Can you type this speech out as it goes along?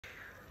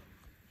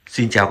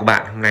Xin chào các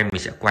bạn, hôm nay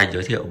mình sẽ quay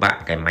giới thiệu các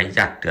bạn cái máy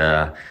giặt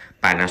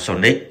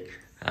Panasonic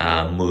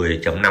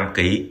 10.5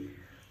 kg.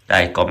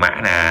 Đây có mã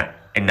là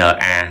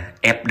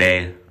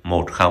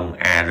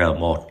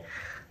NAFD10AR1.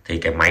 Thì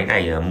cái máy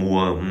này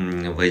mua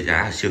với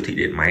giá siêu thị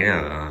điện máy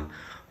là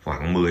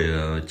khoảng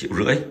 10,5 triệu.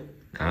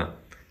 Đó,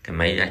 cái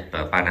máy giặt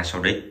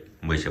Panasonic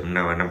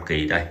 10.5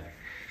 kg đây.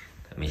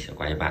 Mình sẽ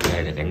quay bạn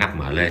đây là cái nắp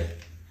mở lên.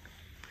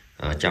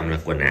 Ở trong là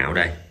quần áo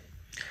đây.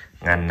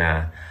 Ngăn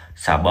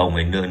xà bông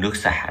với nước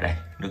xả đây,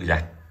 nước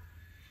giặt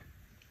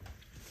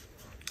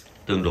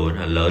tương đối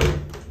là lớn.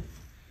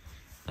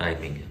 Đây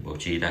mình bố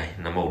trí đây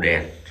là màu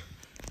đen.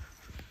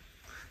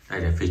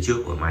 Đây là phía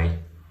trước của máy.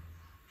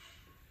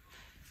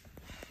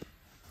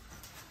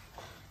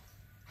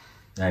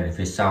 Đây là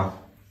phía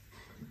sau.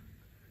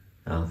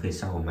 Đó, phía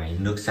sau của máy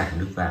nước xả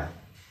nước vào.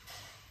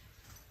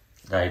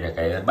 Đây là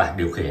cái bảng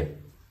điều khiển.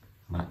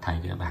 Bạn thấy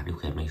cái bảng điều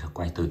khiển, mình sẽ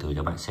quay từ từ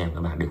cho bạn xem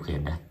cái bảng điều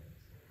khiển đây.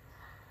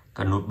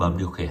 Các nút bấm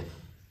điều khiển.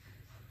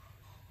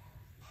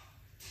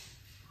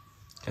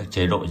 Các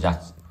chế độ giặt: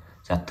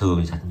 giặt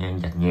thường, giặt nhanh,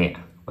 giặt nhẹ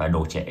và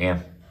đồ trẻ em,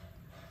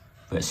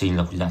 vệ sinh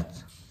lọc giặt,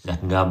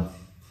 giặt ngâm,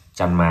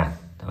 chăn màn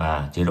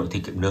và chế độ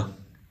tiết kiệm nước.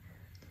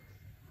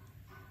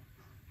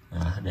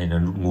 Đó, đây là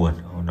nút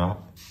nguồn nó.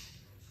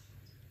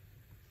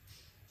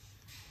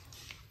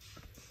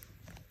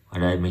 Ở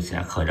đây mình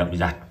sẽ khởi động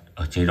giặt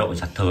ở chế độ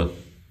giặt thường.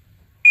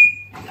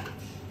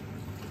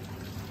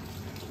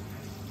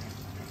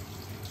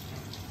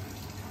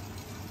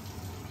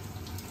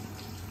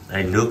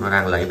 Đây nước nó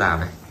đang lấy vào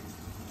này.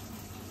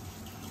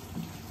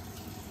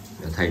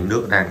 Thấy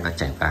nước đang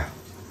chảy vào.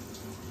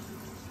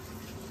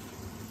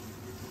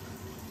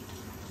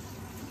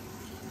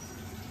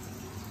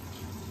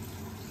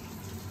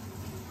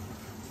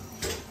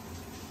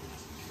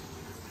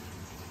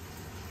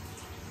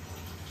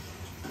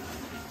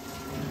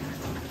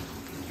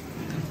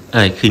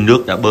 Đây, khi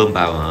nước đã bơm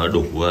vào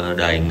đủ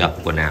đầy ngập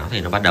quần áo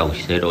thì nó bắt đầu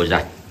chế độ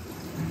giặt.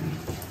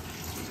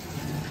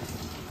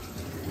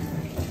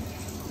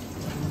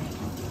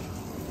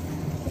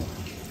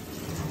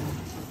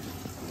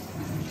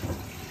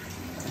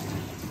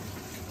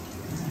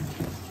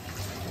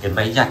 Cái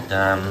máy giặt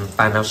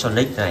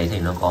Panasonic này thì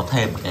nó có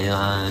thêm cái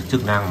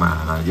chức năng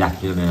mà giặt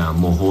như là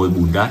mồ hôi,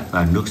 bùn đất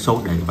và nước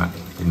sốt đây các bạn.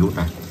 Cái nút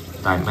này,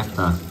 time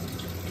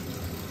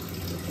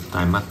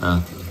master.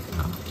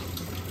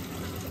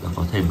 Nó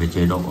có thêm cái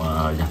chế độ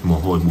giặt mồ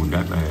hôi, bùn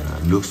đất và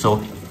nước sốt.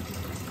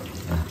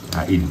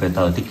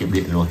 Inverter tiết kiệm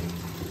điện luôn.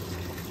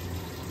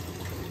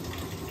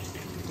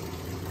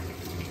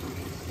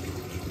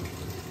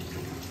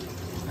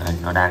 Đây,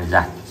 nó đang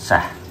giặt,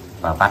 xả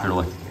và vắt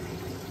luôn.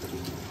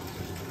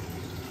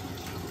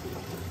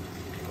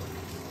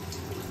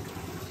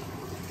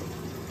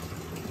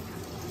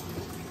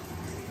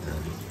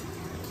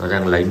 Nó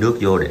đang lấy nước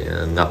vô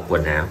để ngập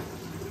quần áo.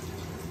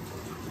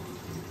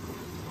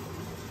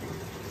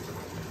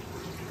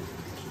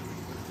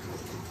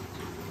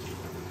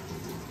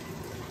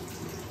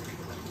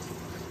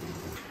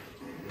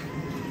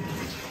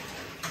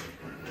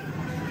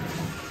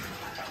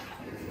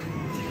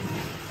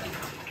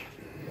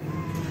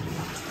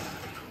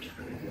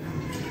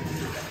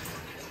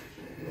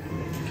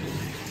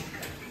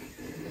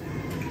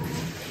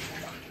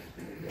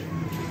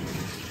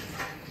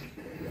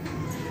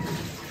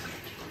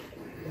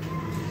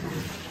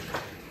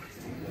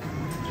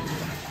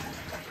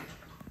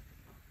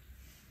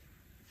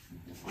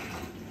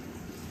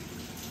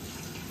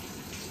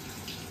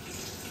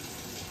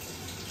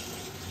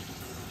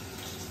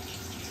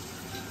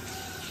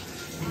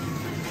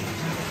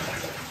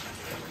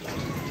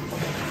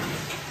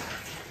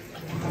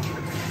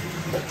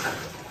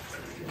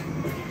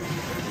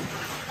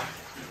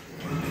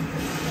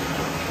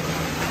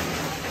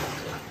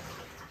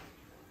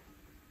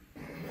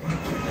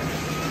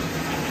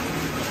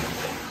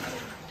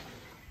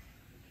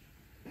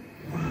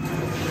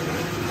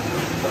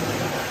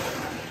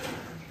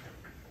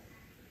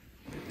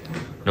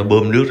 Nó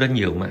bơm nước rất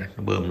nhiều mà,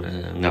 nó bơm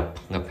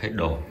ngập hết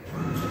đồ.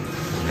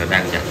 Nó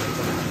đang giặt,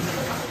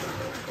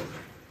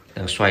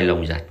 đang xoay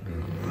lồng giặt,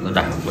 nó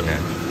đảo quần áo.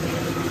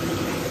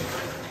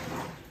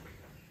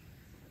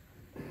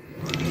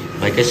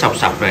 Mấy cái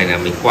sọc này là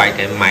mình quay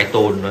cái mái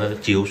tôn nó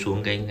chiếu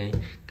xuống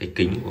cái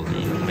kính của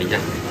cái máy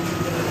giặt này.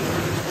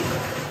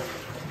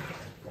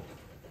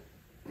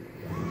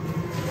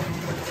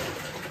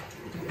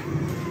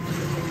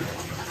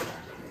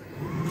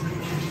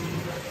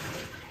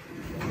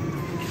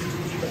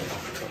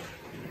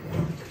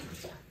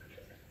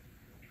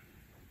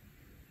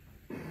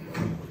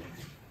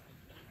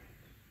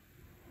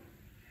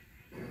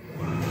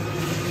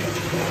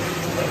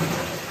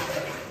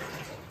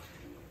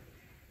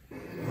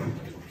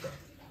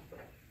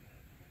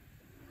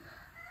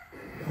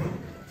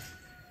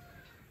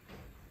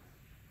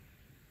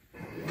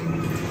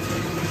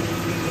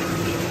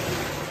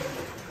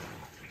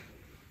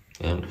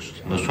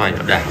 Nó xoay,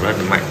 nó đảo rất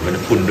là mạnh và nó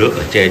phun nước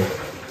ở trên.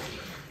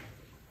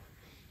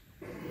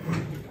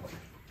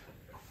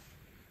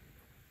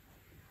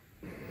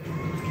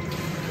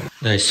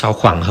 Đây, sau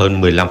khoảng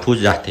hơn 15 phút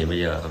giặt thì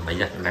bây giờ máy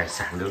giặt đang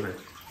xả nước này.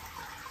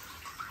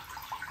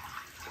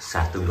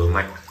 xả tương đối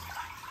mạnh.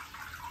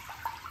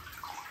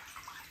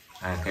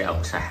 Cái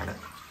ống xả đó.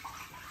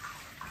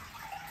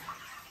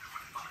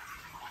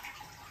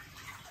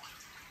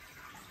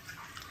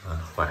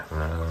 Khoảng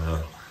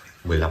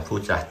 15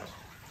 phút giặt,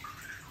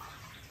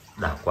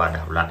 đảo qua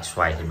đảo lại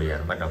xoay thì bây giờ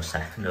nó bắt đầu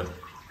xả nước.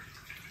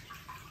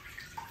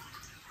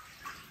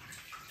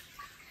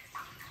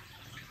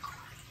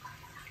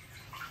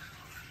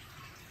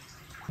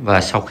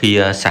 Và sau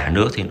khi xả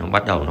nước thì nó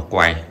bắt đầu nó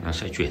quay, nó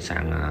sẽ chuyển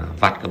sang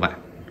vắt các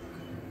bạn,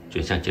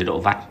 chuyển sang chế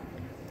độ vắt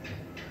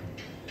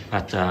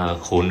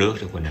khô nước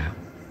cho quần áo.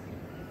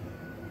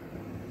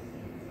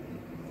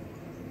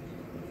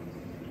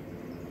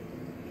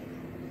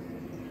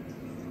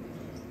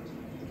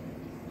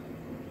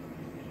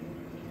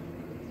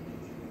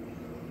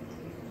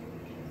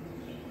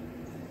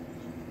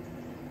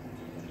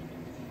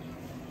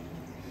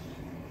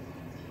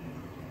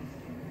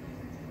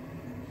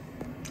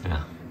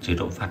 Chế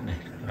độ vắt này,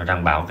 nó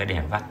đang báo cái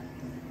đèn vắt.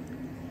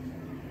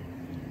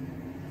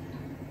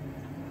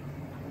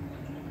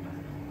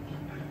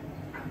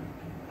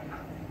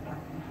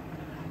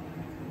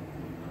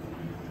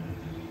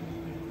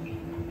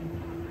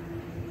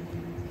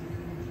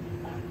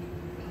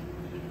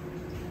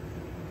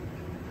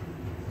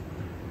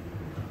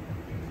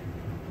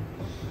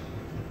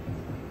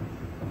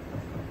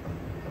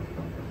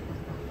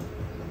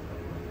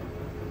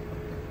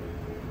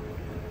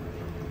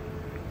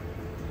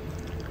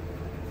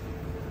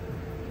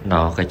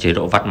 Cái chế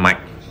độ vắt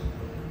mạnh,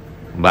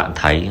 bạn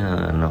thấy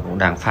nó cũng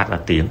đang phát ra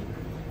tiếng.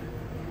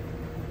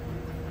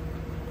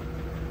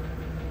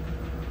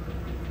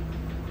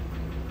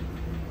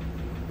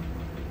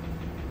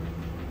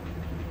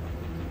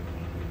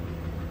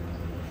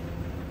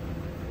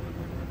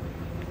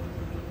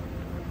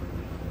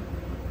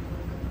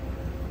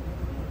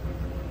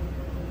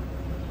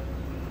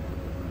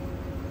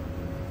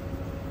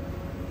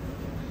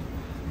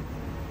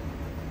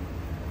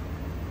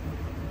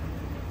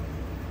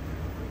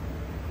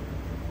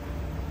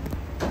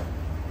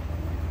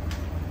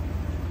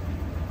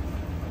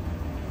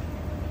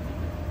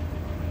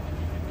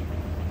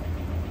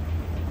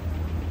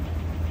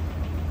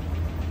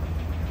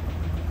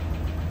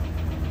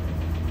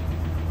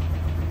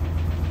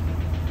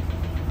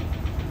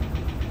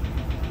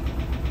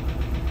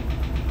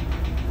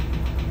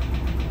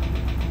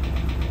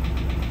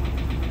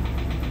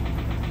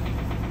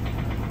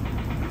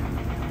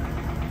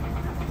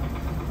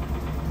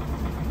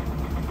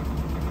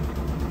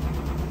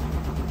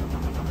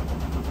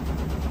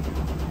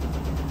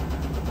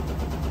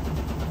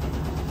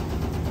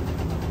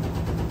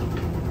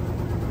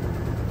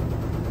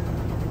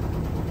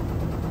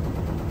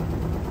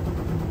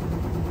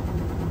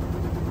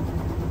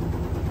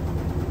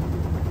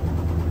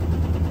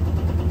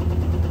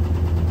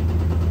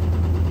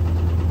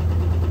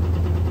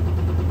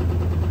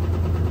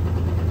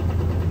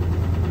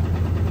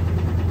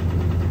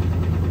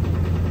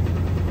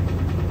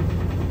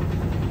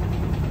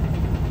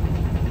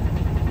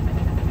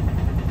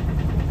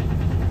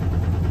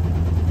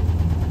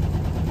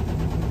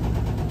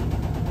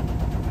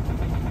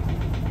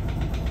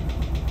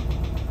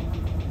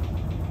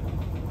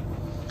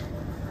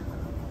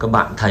 Các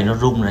bạn thấy nó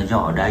rung là do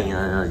ở đây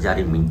gia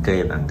đình mình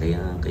kê bằng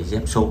cái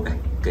dép xốp này,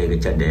 kê cái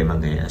chân đế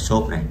bằng cái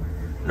xốp này,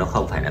 nó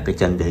không phải là cái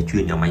chân đế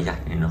chuyên cho máy giặt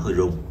nên nó hơi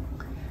rung.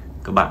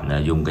 Các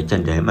bạn dùng cái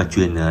chân đế mà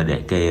chuyên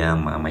để kê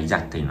máy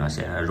giặt thì nó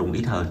sẽ rung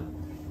ít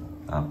hơn.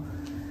 Đó.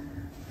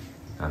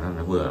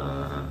 Nó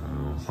vừa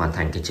hoàn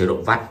thành cái chế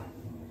độ vắt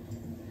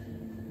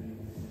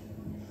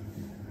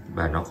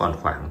và nó còn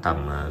khoảng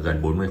tầm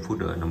gần 40 phút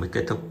nữa nó mới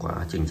kết thúc quá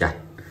trình giặt,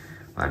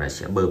 và nó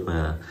sẽ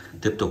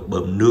tiếp tục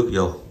bơm nước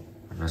vô,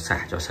 nó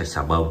xả cho sạch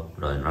xà bông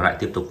rồi nó lại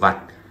tiếp tục vắt.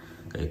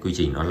 Cái quy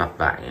trình nó lặp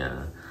lại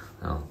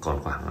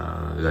còn khoảng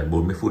gần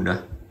 40 phút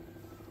nữa.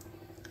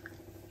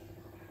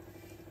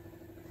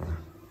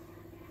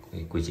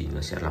 Cái quy trình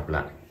nó sẽ lặp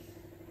lại.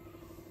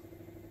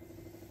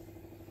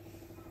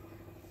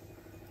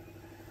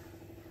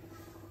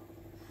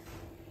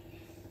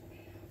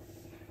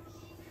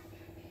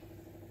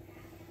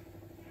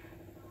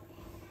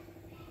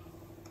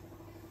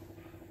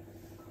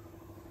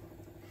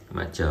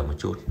 Mà chờ một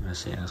chút nó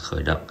sẽ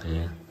khởi động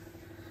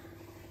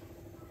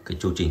cái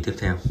chu trình tiếp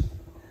theo.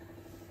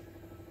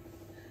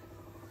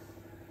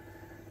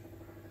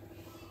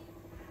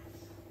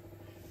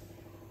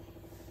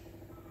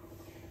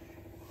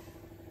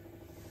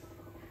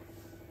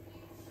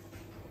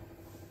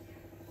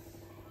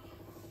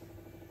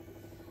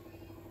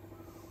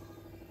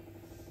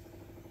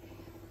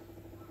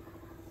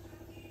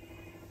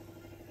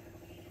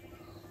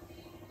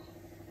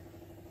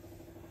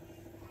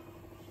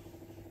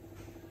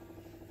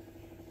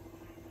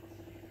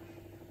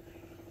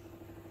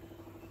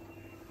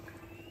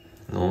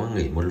 Nó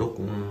nghỉ một lúc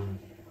cũng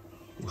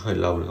hơi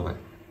lâu rồi các bạn.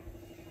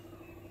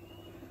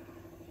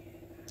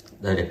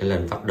 Đây là cái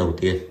lần vắt đầu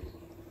tiên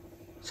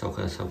sau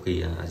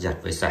khi giặt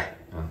với xả.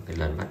 Cái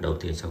lần vắt đầu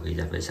tiên sau khi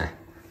giặt với xả.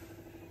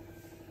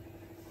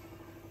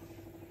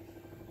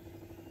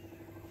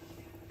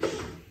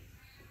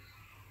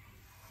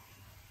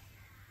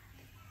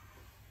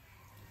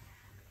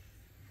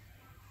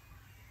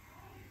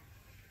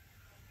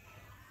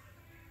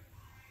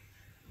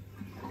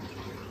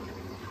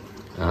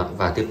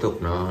 và tiếp tục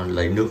nó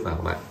lấy nước vào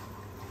các bạn,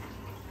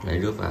 lấy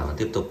nước vào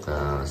tiếp tục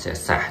sẽ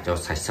xả cho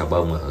sạch xà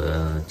bông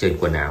ở trên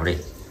quần áo đi,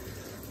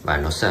 và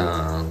nó sẽ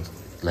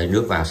lấy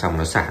nước vào xong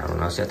nó xả,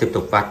 nó sẽ tiếp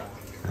tục vắt.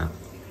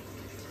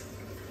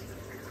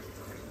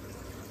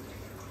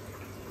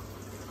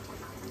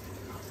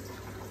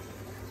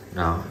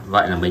 Đó,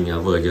 vậy là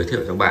mình vừa giới thiệu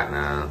cho các bạn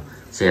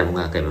xem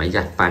cái máy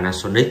giặt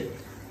Panasonic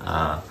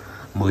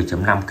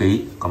 10.5 kg,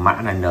 có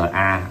mã là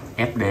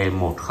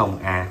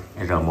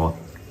NAFD10AR1.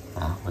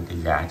 Và cái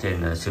giá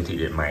trên siêu thị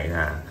điện máy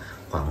là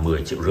khoảng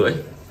 10,5 triệu.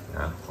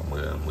 Khoảng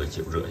 10,5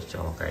 triệu cho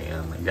cái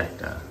máy giặt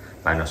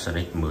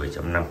Panasonic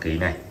 10.5 kg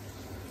này.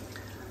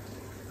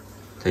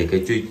 Thì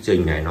cái quy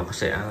trình này nó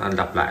sẽ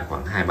lặp lại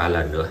khoảng 2-3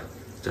 lần nữa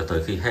cho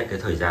tới khi hết cái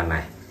thời gian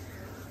này.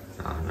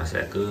 Đó, nó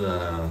sẽ cứ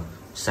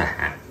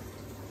xả,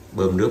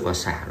 bơm nước vào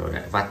xả rồi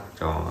lại vắt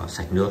cho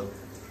sạch nước.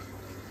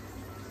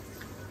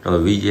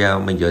 Rồi video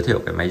mình giới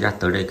thiệu cái máy giặt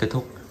tới đây kết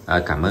thúc.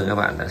 Cảm ơn các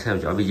bạn đã theo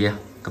dõi video.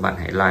 Các bạn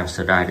hãy like,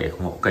 subscribe để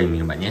ủng hộ kênh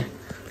mình các bạn nhé.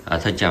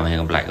 Thân chào và hẹn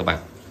gặp lại các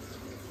bạn.